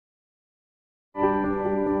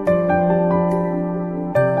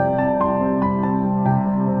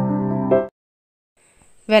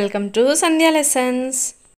Welcome to Sandhya Lessons.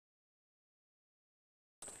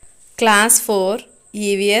 Class 4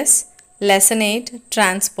 EVS Lesson 8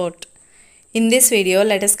 Transport. In this video,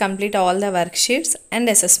 let us complete all the worksheets and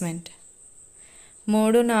assessment.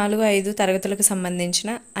 3, 4, 5 తరగతులకు సంబంధించిన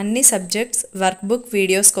అన్ని subjects workbook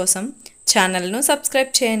videos కోసం ఛానల్ను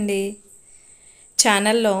subscribe చేయండి.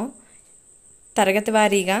 ఛానల్లో తరగతి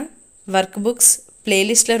వారీగా వర్క్బుక్స్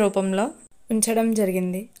ప్లేలిస్ట్ల రూపంలో ఉంచడం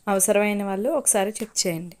జరిగింది. అవసరమైన వాళ్ళు ఒకసారి చెక్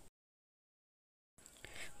చేయండి.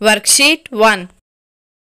 Worksheet 1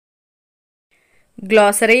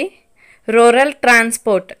 Glossary Rural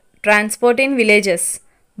Transport Transport in villages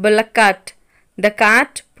Bullock cart The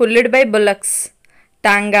cart pulled by bullocks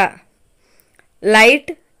Tanga Light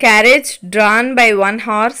carriage drawn by one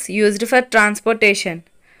horse used for transportation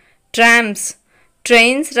Trams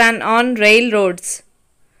Trains run on railroads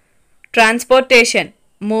Transportation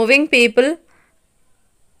Moving people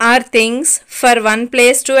or things for one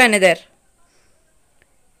place to another.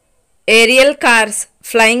 Aerial cars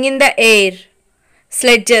flying in the air.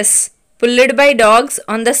 Sledges pulled by dogs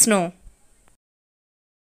on the snow.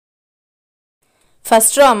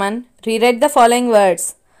 First Roman, rewrite the following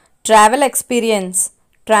words. Travel experience,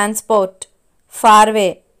 transport,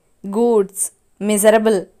 faraway, goods,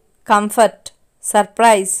 miserable, comfort,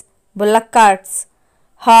 surprise, bullock carts,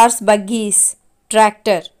 horse buggies,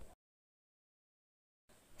 tractor.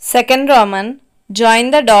 Second Roman, join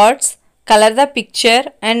the dots, color the picture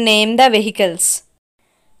and name the vehicles.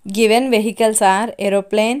 Given vehicles are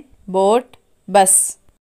aeroplane, boat, bus.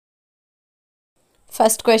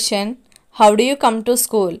 First question, how do you come to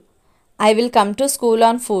school? I will come to school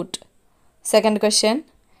on foot. Second question,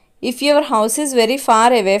 if your house is very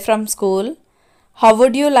far away from school, how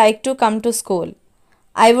would you like to come to school?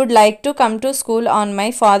 I would like to come to school on my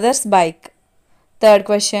father's bike. Third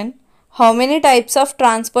question, how many types of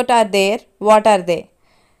transport are there? What are they?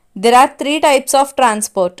 There are 3 types of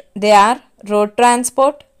transport. They are road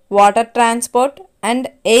transport, water transport and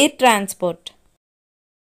air transport.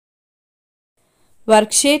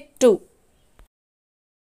 Worksheet 2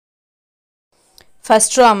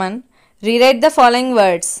 First Roman, rewrite the following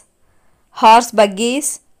words. Horse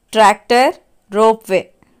buggies, tractor, ropeway.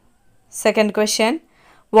 Second question,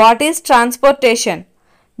 what is transportation?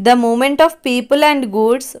 The movement of people and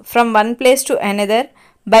goods from one place to another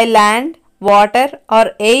by land, water or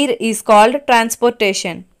air is called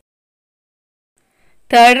transportation.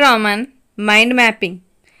 Third Roman, mind mapping.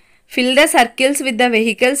 Fill the circles with the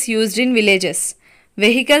vehicles used in villages.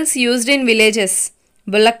 Vehicles used in villages.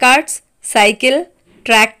 Bullock carts, cycle,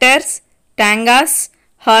 tractors, tangas,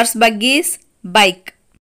 horse buggies, bike.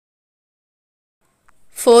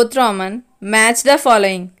 Fourth Roman, match the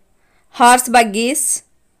following. Horse buggies,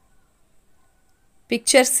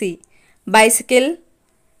 Picture C. Bicycle,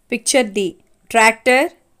 Picture D.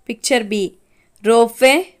 Tractor, Picture B.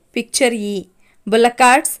 Ropeway, Picture E. Bullock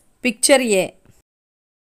carts, Picture A.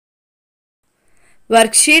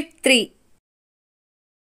 Worksheet 3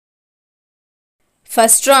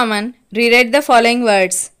 First Roman, rewrite the following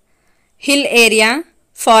words. Hill area,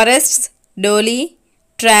 forests, dolly,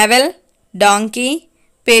 travel, donkey,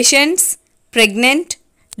 patients, pregnant,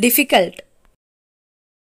 difficult.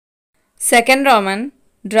 Second Roman,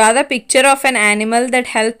 draw the picture of an animal that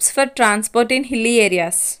helps for transport in hilly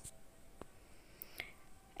areas.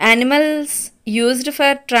 Animals used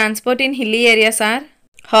for transport in hilly areas are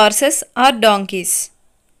horses or donkeys.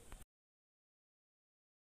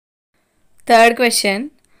 Third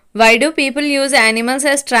question, why do people use animals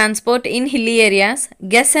as transport in hilly areas?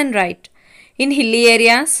 Guess and write. In hilly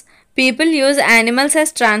areas, people use animals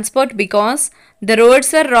as transport because the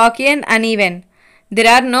roads are rocky and uneven. There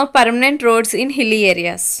are no permanent roads in hilly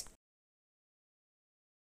areas.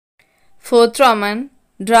 Fourth Roman,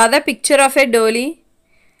 draw the picture of a dolly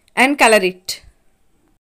and color it.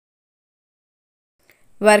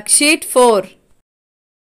 Worksheet 4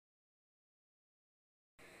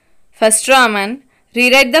 First Roman,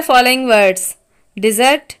 rewrite the following words.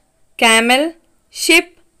 Desert, camel,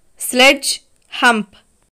 ship, sledge, hump.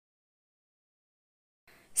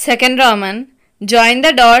 Second Roman, join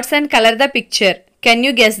the dots and color the picture. Can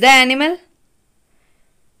you guess the animal?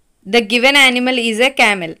 The given animal is a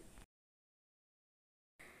camel.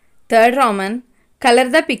 Third Roman, color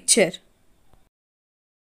the picture.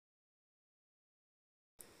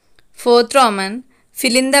 Fourth Roman,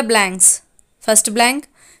 fill in the blanks. First blank,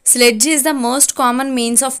 sledge is the most common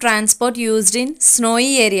means of transport used in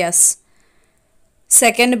snowy areas.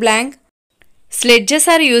 Second blank, sledges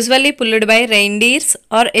are usually pulled by reindeers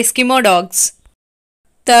or Eskimo dogs.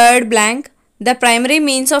 Third blank, the primary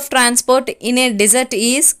means of transport in a desert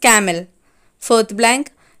is camel. Fourth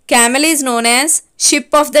blank, Camel is known as ship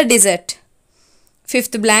of the desert.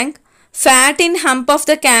 Fifth blank. Fat in hump of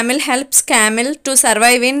the camel helps camel to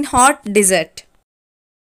survive in hot desert.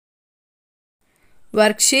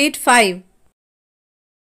 Worksheet 5.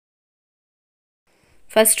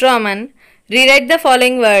 First Roman. Rewrite the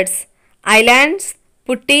following words. Islands,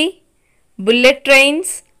 putti, bullet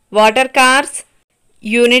trains, water cars,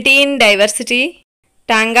 unity in diversity,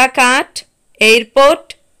 tanga cart,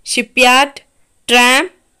 airport, shipyard, tram,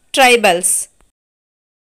 tribals.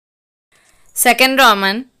 Second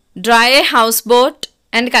Roman. Draw a houseboat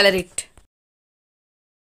and color it.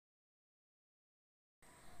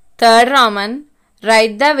 Third Roman.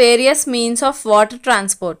 Write the various means of water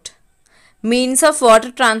transport. Means of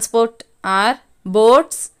water transport are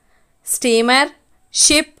boats, steamer,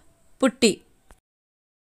 ship, putti.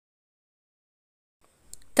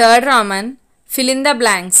 Third Roman. Fill in the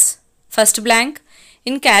blanks. First blank.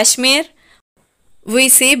 In Kashmir, we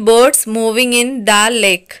see boats moving in Dal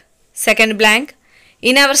Lake. Second blank.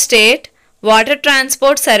 In our state, water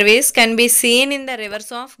transport service can be seen in the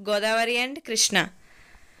rivers of Godavari and Krishna.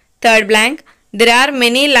 Third blank. There are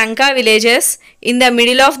many Lanka villages in the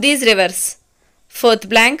middle of these rivers. Fourth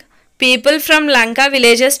blank. People from Lanka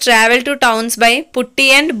villages travel to towns by putti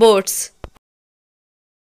and boats.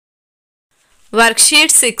 Worksheet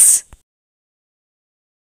 6.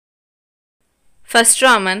 First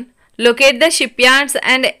Roman. Locate the shipyards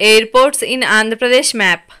and airports in Andhra Pradesh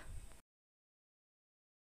map.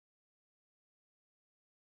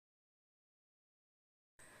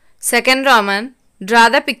 Second Roman. Draw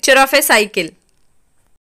the picture of a cycle.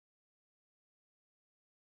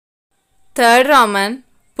 Third Roman.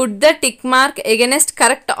 Put the tick mark against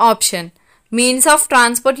correct option. Means of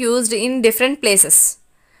transport used in different places.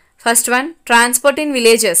 First one. Transport in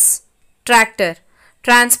villages. Tractor.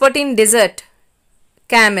 Transport in desert.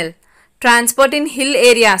 Camel. Transport in hill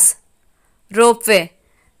areas. Ropeway.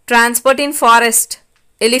 Transport in forest.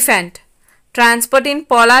 Elephant. Transport in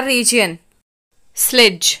polar region.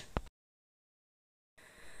 Sledge.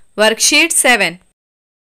 Worksheet 7.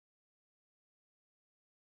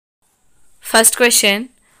 First question.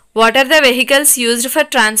 What are the vehicles used for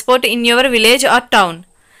transport in your village or town?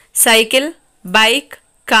 Cycle, bike,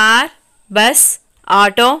 car, bus,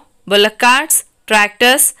 auto, bullock carts,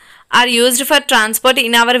 tractors are used for transport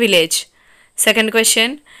in our village. Second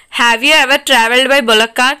question. Have you ever travelled by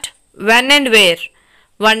bullock cart? When and where?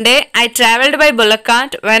 One day I travelled by bullock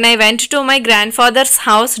cart when I went to my grandfather's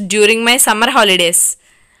house during my summer holidays.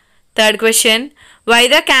 Third question. Why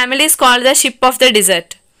the camel is called the ship of the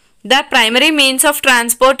desert? The primary means of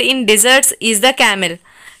transport in deserts is the camel.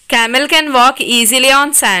 Camel can walk easily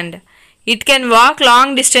on sand. It can walk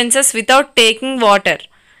long distances without taking water.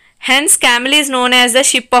 Hence, camel is known as the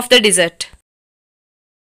ship of the desert.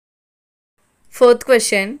 Fourth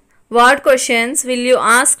question. What questions will you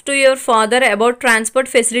ask to your father about transport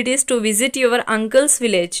facilities to visit your uncle's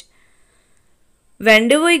village? When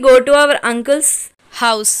do we go to our uncle's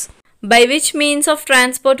house? By which means of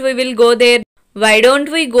transport we will go there? Why don't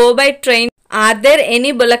we go by train? Are there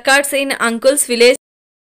any bullock carts in uncle's village?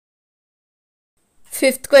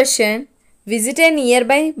 Fifth question. Visit a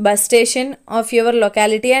nearby bus station of your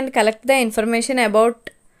locality and collect the information about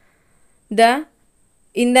the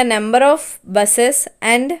number of buses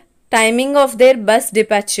and timing of their bus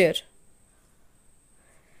departure.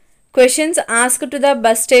 Questions asked to the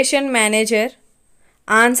bus station manager.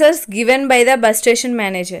 Answers given by the bus station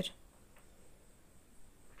manager.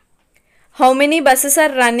 How many buses are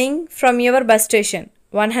running from your bus station?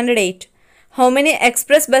 108. How many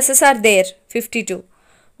express buses are there? 52.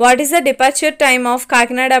 What is the departure time of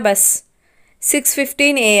Kakinada bus?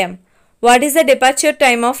 6:15 am. What is the departure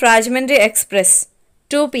time of Rajahmundry Express?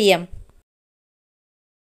 2 pm.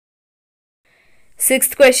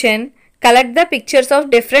 Sixth question. Collect the pictures of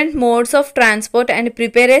different modes of transport and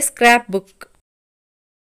prepare a scrapbook.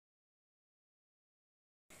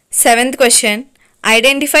 Seventh question.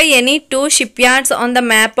 Identify any two shipyards on the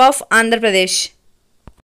map of Andhra Pradesh.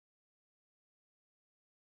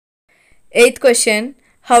 Eighth question.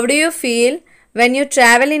 How do you feel when you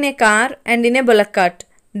travel in a car and in a bullock cart?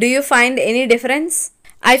 Do you find any difference?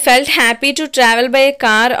 I felt happy to travel by a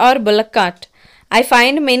car or bullock cart. I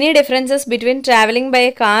find many differences between traveling by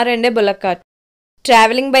a car and a bullock cart.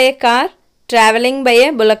 Traveling by a car, traveling by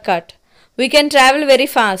a bullock cart. We can travel very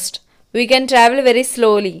fast. We can travel very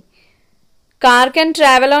slowly. Car can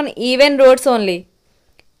travel on even roads only.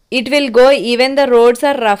 It will go even the roads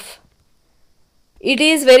are rough. It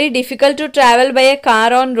is very difficult to travel by a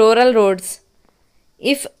car on rural roads.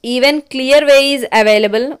 If even clear way is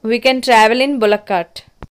available, we can travel in bullock cart.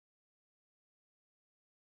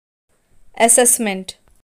 Assessment.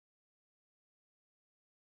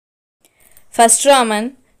 First Roman,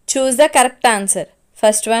 choose the correct answer.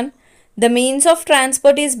 First one, the means of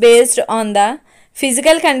transport is based on the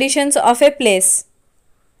physical conditions of a place.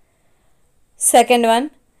 Second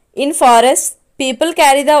one, in forests, people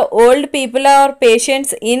carry the old people or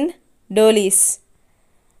patients in dollies.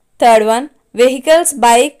 Third one, vehicles,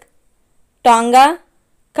 bike, tonga,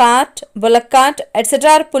 cart, bullock cart,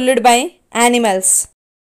 etc. are pulled by animals.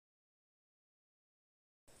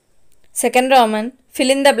 Second Roman,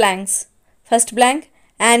 fill in the blanks. First blank,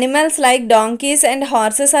 animals like donkeys and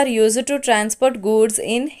horses are used to transport goods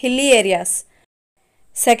in hilly areas.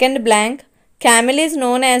 Second blank, camel is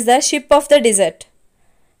known as the ship of the desert.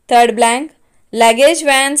 Third blank, luggage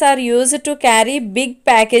vans are used to carry big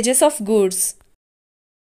packages of goods.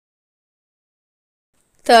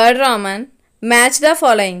 Third Roman, match the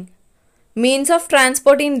following. Means of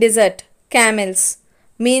transport in desert, camels.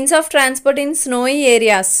 Means of transport in snowy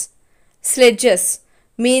areas, sledges.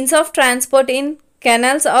 Means of transport in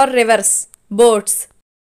canals or rivers, boats.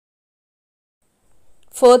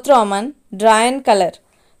 Fourth Roman, draw and color.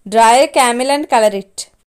 Draw a camel and color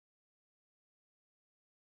it.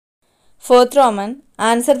 Fourth Roman,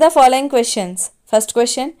 answer the following questions. First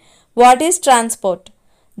question, what is transport?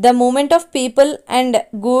 The movement of people and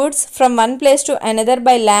goods from one place to another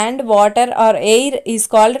by land, water or air is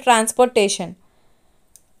called transportation.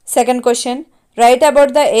 Second question, write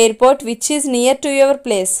about the airport which is near to your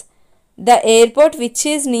place. The airport which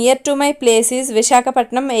is near to my place is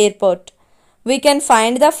Visakhapatnam Airport. We can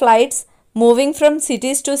find the flights moving from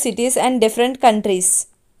cities to cities and different countries.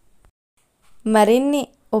 మరిన్ని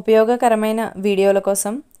ఉపయోగకరమైన వీడియోల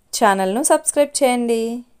కోసం ఛానల్ను subscribe చేయండి.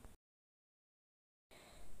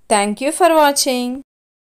 Thank you for watching.